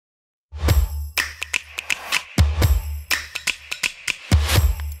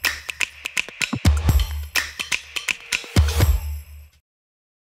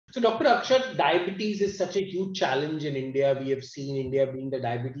So, Dr. Akshat, diabetes is such a huge challenge in India. We have seen India being the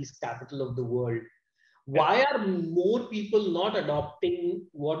diabetes capital of the world. Why are more people not adopting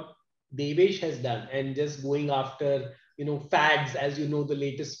what Devesh has done and just going after, fads? As you know, the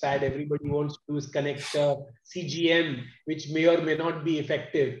latest fad everybody wants to do is connect CGM, which may or may not be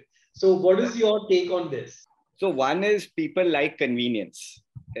effective. So, what is your take on this? So one is people like convenience.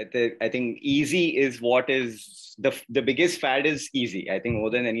 I think easy is what is the biggest fad is easy. I think more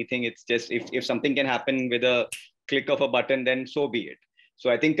than anything, it's just if something can happen with a click of a button, then so be it.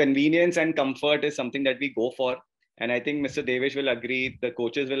 So I think convenience and comfort is something that we go for. And I think Mr. Devesh will agree, the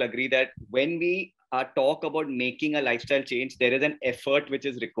coaches will agree that when we talk about making a lifestyle change, there is an effort which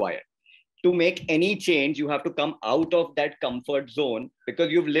is required. To make any change, you have to come out of that comfort zone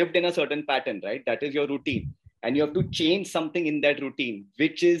because you've lived in a certain pattern, right? That is your routine. And you have to change something in that routine,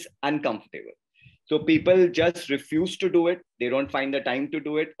 which is uncomfortable. So people just refuse to do it. They don't find the time to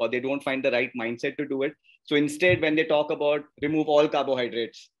do it, or they don't find the right mindset to do it. So instead, when they talk about remove all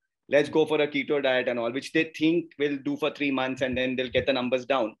carbohydrates, let's go for a keto diet and all, which they think will do for 3 months, and then they'll get the numbers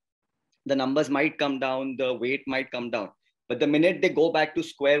down. The numbers might come down, the weight might come down. But the minute they go back to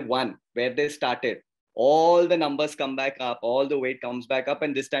square one, where they started, all the numbers come back up, all the weight comes back up,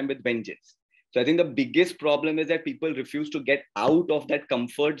 and this time with vengeance. So I think the biggest problem is that people refuse to get out of that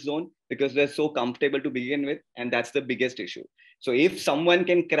comfort zone because they're so comfortable to begin with. And that's the biggest issue. So if someone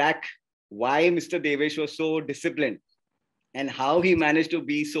can crack why Mr. Devesh was so disciplined and how he managed to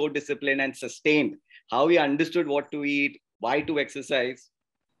be so disciplined and sustained, how he understood what to eat, why to exercise,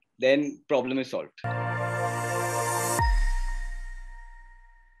 then problem is solved.